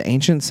standards, to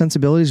ancient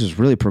sensibilities, was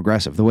really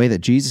progressive. The way that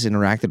Jesus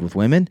interacted with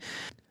women,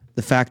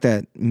 the fact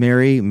that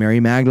Mary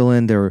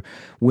Magdalene, there were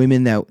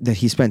women that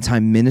he spent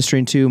time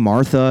ministering to,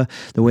 Martha,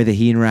 the way that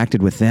he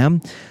interacted with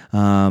them,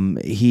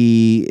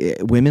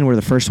 Women were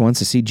the first ones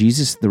to see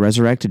Jesus, the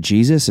resurrected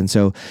Jesus, and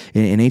so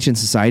in ancient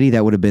society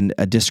that would have been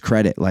a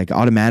discredit, like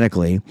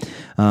automatically,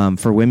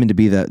 for women to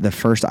be the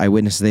first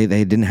eyewitnesses. They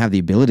didn't have the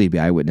ability to be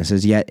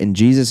eyewitnesses yet. In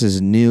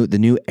the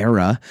new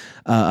era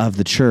of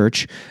the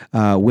church,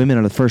 women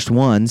are the first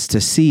ones to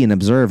see and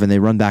observe, and they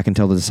run back and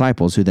tell the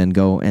disciples, who then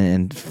go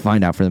and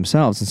find out for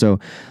themselves. And so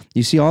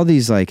you see all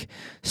these like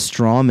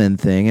strawman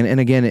thing, and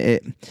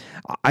again,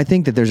 I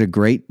think that there's a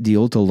great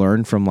deal to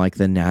learn from like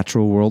the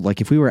natural world.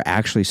 Like if we were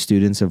actually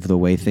students of the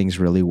way things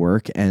really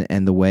work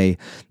and the way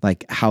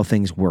like how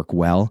things work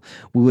well,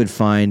 we would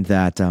find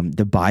that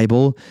the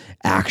Bible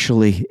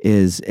actually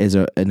is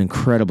an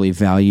incredibly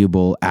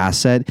valuable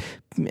asset,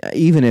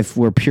 even if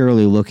we're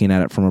purely looking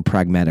at it from a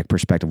pragmatic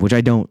perspective, which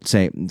I don't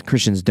say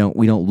Christians don't.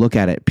 We don't look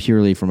at it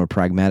purely from a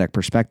pragmatic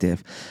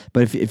perspective.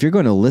 But if you're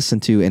going to listen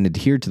to and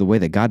adhere to the way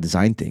that God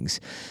designed things,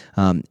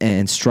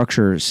 and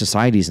structure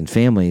societies and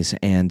families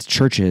and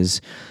churches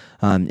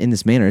in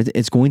this manner,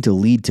 it's going to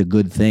lead to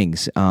good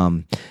things.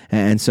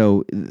 And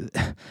so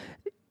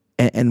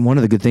one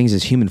of the good things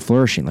is human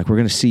flourishing. Like we're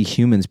going to see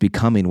humans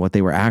becoming what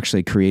they were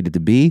actually created to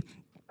be.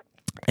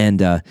 And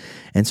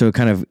so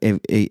kind of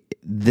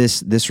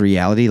this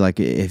reality, like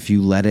if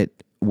you let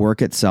it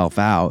work itself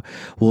out,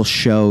 will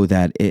show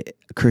that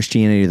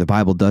Christianity, the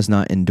Bible, does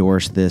not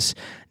endorse this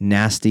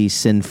nasty,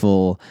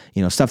 sinful,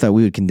 stuff that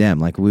we would condemn.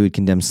 Like we would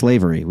condemn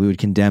slavery, we would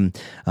condemn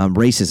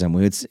racism,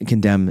 we would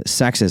condemn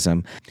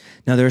sexism.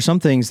 Now there are some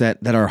things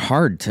that are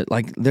hard to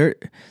like.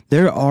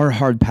 There are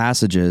hard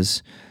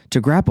passages to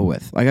grapple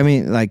with. Like I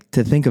mean, like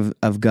to think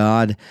of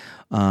God.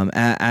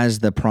 As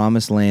the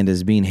promised land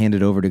is being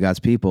handed over to God's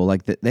people,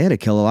 like they had to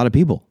kill a lot of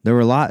people. There were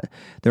a lot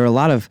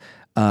of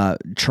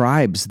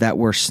tribes that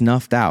were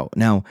snuffed out.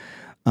 Now,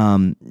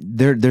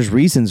 there's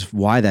reasons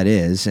why that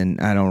is,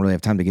 and I don't really have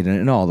time to get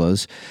into all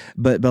those.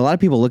 But a lot of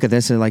people look at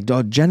this and like,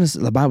 oh,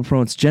 the Bible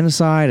promotes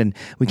genocide, and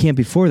we can't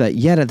be for that.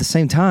 Yet at the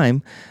same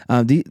time,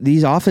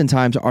 these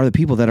oftentimes are the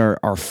people that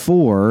are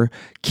for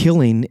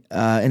killing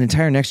an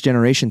entire next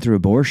generation through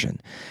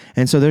abortion.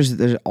 And so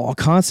there's all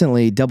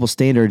constantly double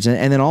standards,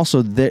 and then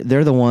also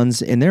they're the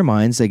ones in their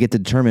minds they get to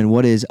determine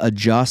what is a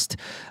just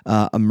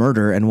a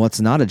murder and what's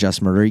not a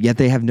just murder. Yet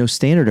they have no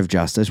standard of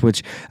justice,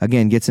 which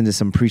again gets into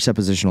some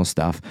presuppositional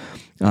stuff,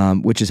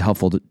 which is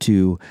helpful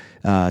to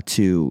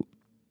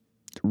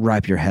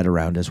wrap your head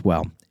around as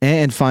well.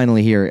 And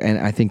finally here, and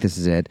I think this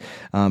is it,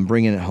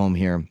 bringing it home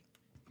here,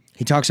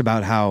 he talks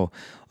about how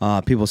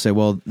people say,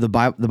 well, the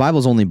Bible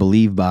is only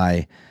believed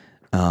by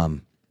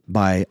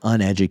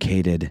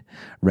uneducated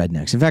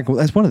rednecks. In fact,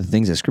 that's one of the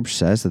things that Scripture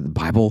says, that the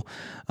Bible,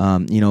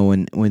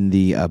 when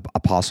the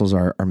apostles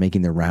are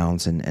making their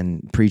rounds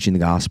and preaching the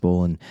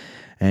gospel,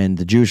 and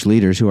the Jewish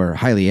leaders, who are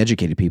highly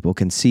educated people,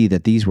 can see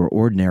that these were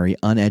ordinary,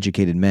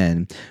 uneducated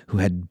men who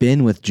had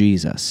been with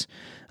Jesus.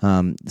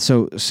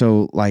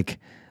 So like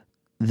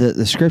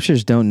the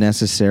Scriptures don't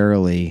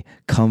necessarily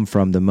come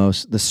from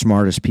the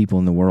smartest people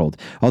in the world.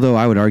 Although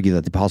I would argue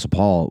that the Apostle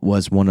Paul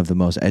was one of the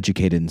most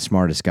educated and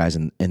smartest guys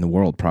in the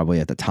world, probably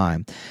at the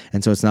time.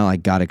 And so it's not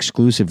like God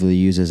exclusively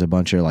uses a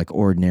bunch of like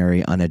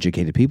ordinary,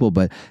 uneducated people,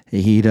 but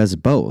he does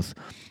both.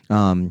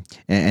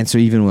 And so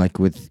even like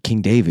with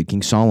King David,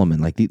 King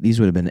Solomon, like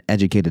these would have been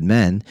educated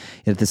men.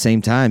 Yet at the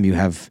same time, you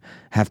have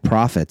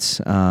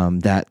prophets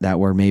that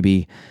were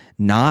maybe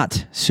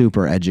not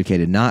super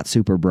educated, not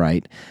super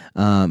bright,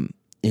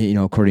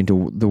 according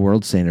to the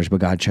world standards, but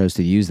God chose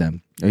to use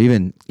them. Or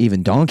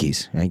even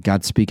donkeys, right?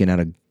 God speaking out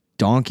of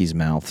donkeys'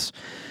 mouths.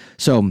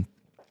 So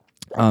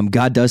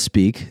God does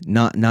speak,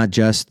 not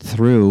just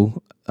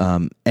through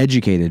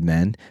educated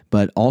men,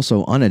 but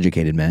also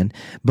uneducated men.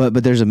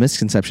 But there's a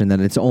misconception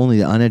that it's only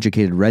the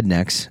uneducated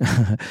rednecks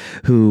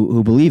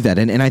who believe that.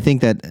 And I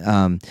think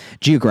that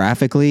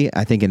geographically,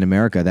 I think in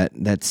America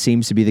that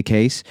seems to be the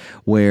case,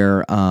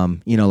 where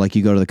like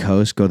you go to the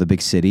coast, go to the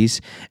big cities,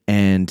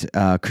 and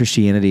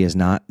Christianity is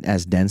not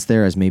as dense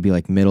there as maybe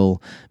like middle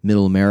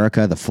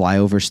America, the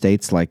flyover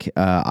states like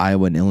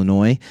Iowa and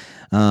Illinois,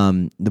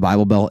 the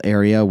Bible Belt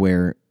area,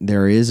 where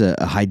there is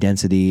a high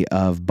density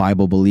of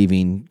Bible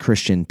believing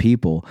Christian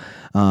people.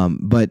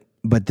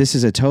 But this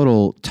is a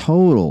total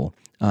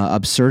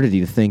absurdity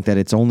to think that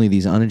it's only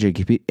these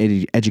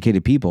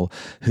uneducated people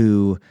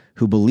who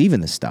believe in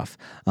this stuff,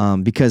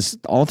 because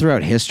all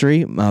throughout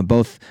history,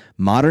 both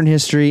modern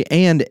history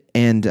and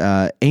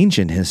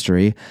ancient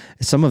history,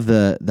 some of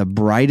the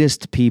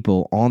brightest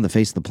people on the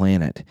face of the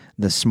planet,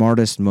 the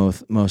smartest,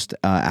 most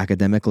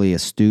academically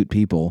astute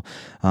people,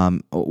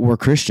 were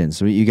Christians.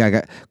 So you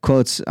got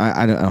quotes.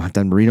 I don't have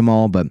time to read them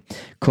all, but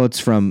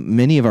quotes from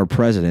many of our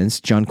presidents: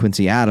 John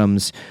Quincy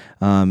Adams,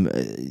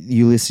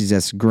 Ulysses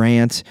S.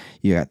 Grant.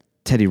 You got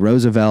Teddy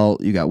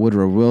Roosevelt, you got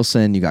Woodrow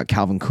Wilson, you got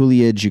Calvin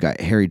Coolidge, you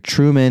got Harry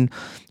Truman,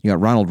 you got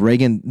Ronald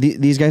Reagan.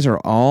 These guys are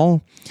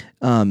all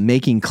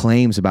making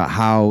claims about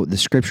how the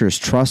Scripture is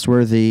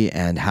trustworthy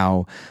and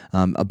how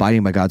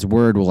abiding by God's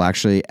word will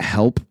actually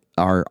help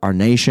our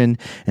nation.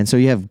 And so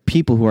you have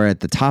people who are at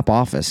the top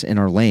office in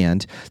our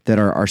land that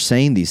are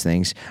saying these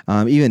things.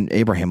 Even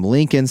Abraham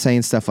Lincoln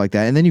saying stuff like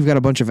that. And then you've got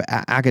a bunch of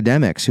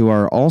academics who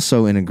are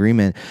also in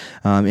agreement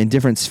in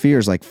different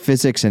spheres like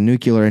physics and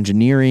nuclear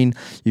engineering.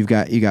 You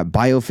got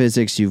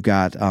biophysics. You've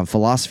got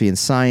philosophy and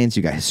science.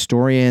 You got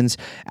historians,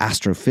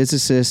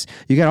 astrophysicists.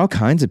 You got all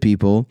kinds of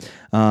people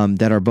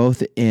that are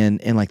both in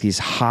like these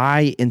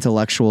high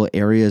intellectual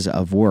areas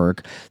of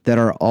work that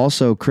are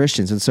also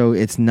Christians. And so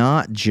it's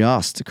not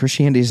just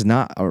Christianity is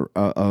not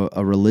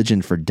a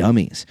religion for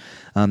dummies.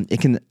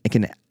 It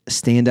can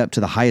stand up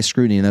to the highest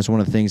scrutiny, and that's one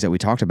of the things that we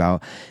talked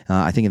about.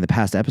 I think in the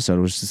past episode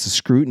was just the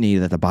scrutiny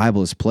that the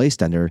Bible is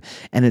placed under,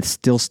 and it's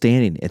still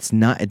standing. It's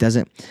not. It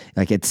doesn't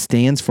like it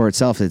stands for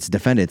itself. It's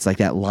defended. It's like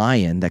that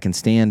lion that can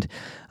stand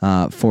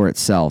for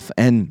itself.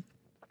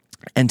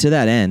 And to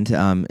that end,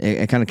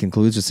 it kind of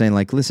concludes with saying,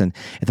 like, listen,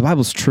 if the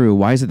Bible's true,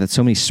 why is it that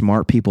so many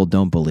smart people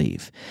don't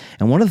believe?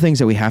 And one of the things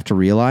that we have to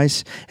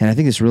realize, and I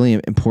think it's really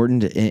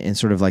important in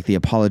sort of like the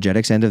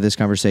apologetics end of this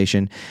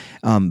conversation,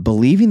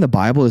 believing the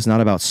Bible is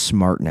not about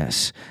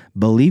smartness.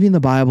 Believing the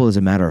Bible is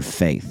a matter of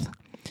faith.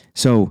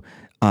 So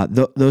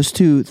those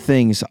two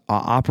things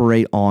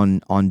operate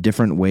on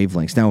different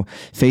wavelengths. Now,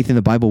 faith in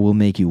the Bible will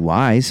make you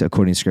wise,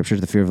 according to Scripture.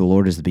 The fear of the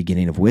Lord is the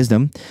beginning of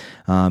wisdom,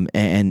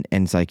 and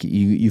it's like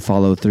you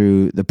follow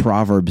through the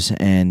Proverbs,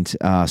 and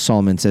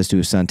Solomon says to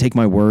his son, "Take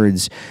my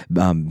words,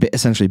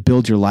 essentially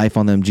build your life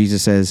on them."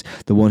 Jesus says,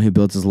 "The one who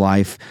builds his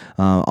life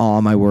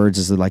on my words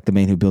is like the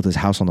man who built his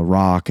house on the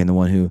rock, and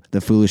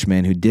the foolish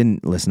man who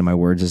didn't listen to my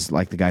words is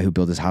like the guy who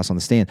built his house on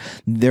the sand."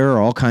 There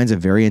are all kinds of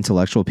very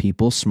intellectual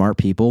people, smart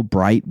people,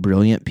 bright,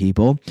 brilliant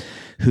people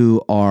who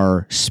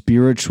are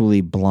spiritually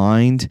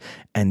blind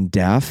and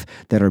deaf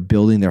that are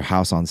building their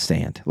house on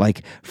sand.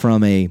 Like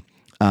from an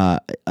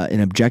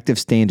objective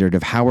standard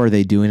of how are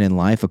they doing in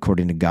life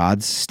according to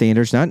God's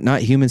standards, not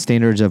human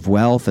standards of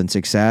wealth and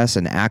success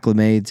and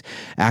accolades,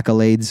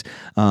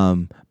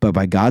 but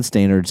by God's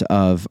standards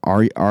of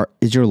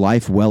is your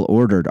life well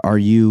ordered? Are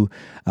you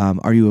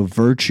a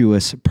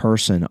virtuous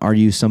person? Are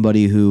you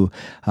somebody who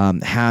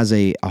has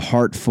a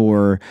heart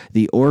for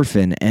the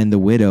orphan and the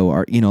widow?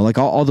 Or like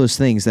all those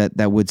things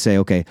that would say,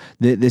 okay,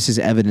 this is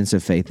evidence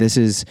of faith.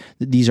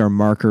 These are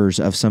markers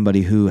of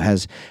somebody who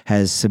has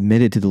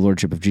submitted to the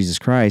Lordship of Jesus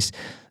Christ.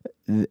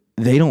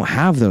 They don't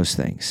have those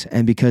things,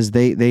 and because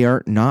they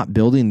are not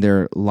building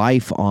their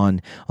life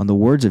on the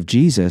words of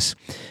Jesus,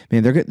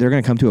 man, they're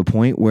going to come to a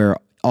point where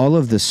all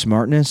of the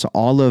smartness,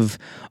 all of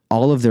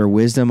their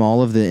wisdom,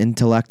 all of the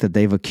intellect that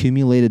they've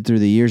accumulated through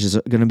the years is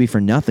going to be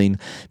for nothing,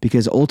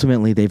 because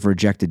ultimately they've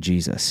rejected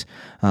Jesus.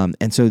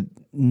 And so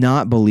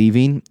not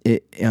believing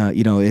it,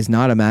 is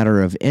not a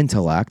matter of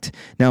intellect.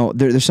 Now,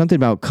 there's something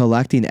about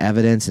collecting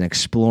evidence and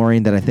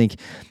exploring that I think,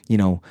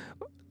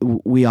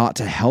 we ought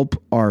to help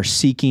our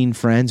seeking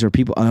friends or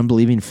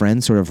unbelieving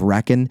friends sort of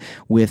reckon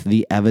with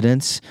the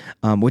evidence,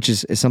 which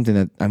is something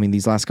that,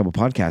 these last couple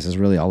podcasts is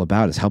really all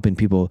about, is helping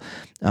people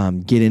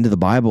get into the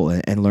Bible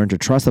and learn to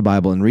trust the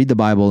Bible and read the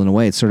Bible in a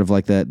way. It's sort of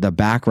like the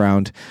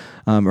background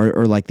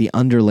or like the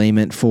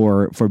underlayment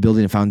for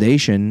building a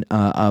foundation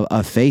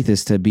of faith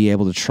is to be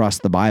able to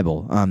trust the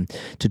Bible,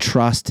 to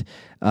trust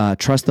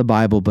the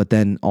Bible, but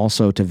then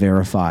also to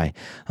verify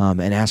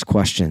and ask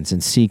questions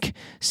and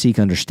seek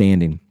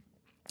understanding.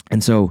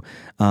 And so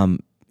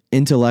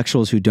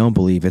intellectuals who don't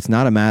believe, it's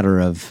not a matter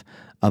of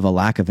a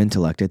lack of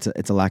intellect.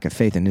 It's a lack of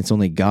faith, and it's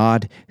only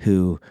God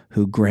who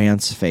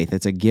grants faith.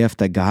 It's a gift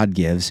that God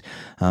gives,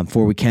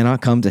 for we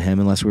cannot come to him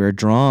unless we are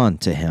drawn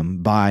to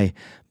him by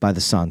the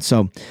Son.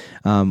 So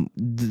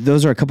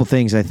those are a couple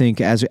things I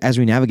think as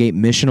we navigate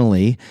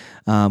missionally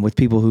with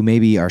people who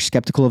maybe are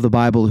skeptical of the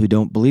Bible, who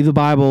don't believe the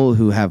Bible,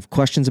 who have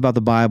questions about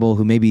the Bible,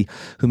 who maybe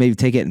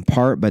take it in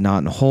part but not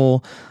in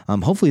whole.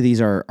 Hopefully these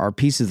are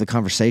pieces of the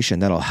conversation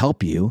that'll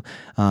help you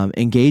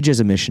engage as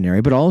a missionary,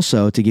 but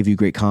also to give you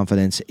great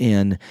confidence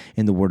in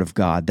the Word of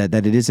God, that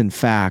it is in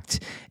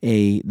fact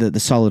the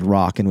solid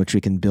rock in which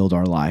we can build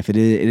our life. It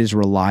is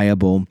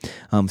reliable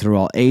through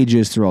all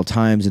ages, through all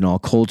times, and all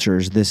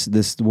cultures.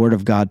 This Word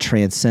of God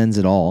transcends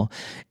it all,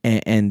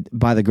 and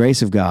by the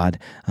grace of God,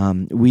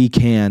 we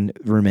can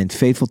remain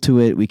faithful to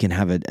it. We can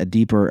have a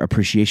deeper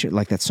appreciation,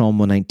 like that Psalm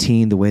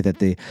 119, the way that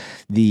the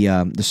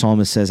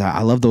psalmist says,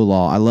 "I love the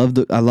law. I love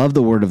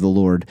the word of the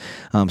Lord."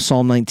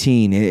 Psalm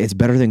 19, it's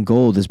better than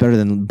gold. It's better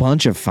than a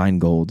bunch of fine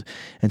gold,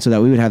 and so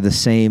that we would have the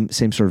same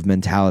sort of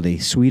mentality,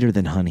 sweeter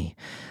than honey.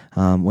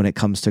 When it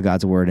comes to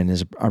God's word and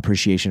his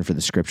appreciation for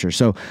the scripture.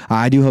 So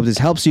I do hope this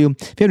helps you. If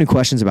you have any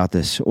questions about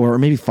this, or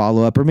maybe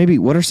follow up, or maybe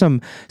what are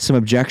some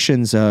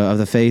objections of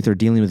the faith or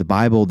dealing with the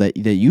Bible that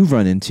you've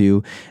run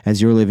into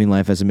as you're living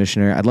life as a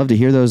missionary, I'd love to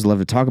hear those. I'd love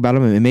to talk about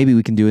them, and maybe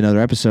we can do another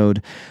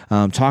episode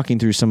talking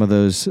through some of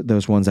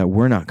those ones that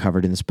were not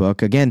covered in this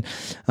book. Again,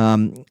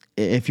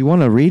 if you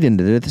want to read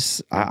into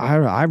this,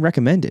 I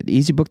recommend it.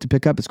 Easy book to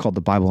pick up. It's called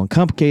The Bible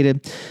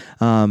Uncomplicated.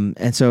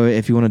 And so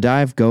if you want to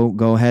dive,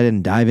 go ahead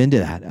and dive into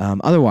that.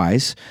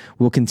 Otherwise,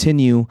 we'll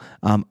continue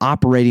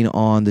operating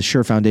on the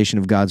sure foundation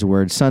of God's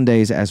Word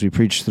Sundays as we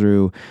preach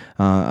through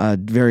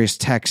various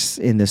texts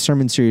in the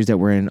sermon series that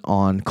we're in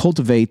on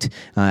Cultivate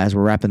as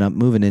we're wrapping up,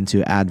 moving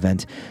into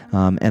Advent.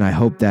 And I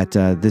hope that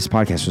this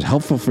podcast was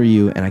helpful for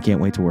you, and I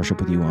can't wait to worship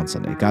with you on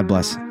Sunday. God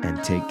bless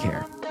and take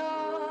care.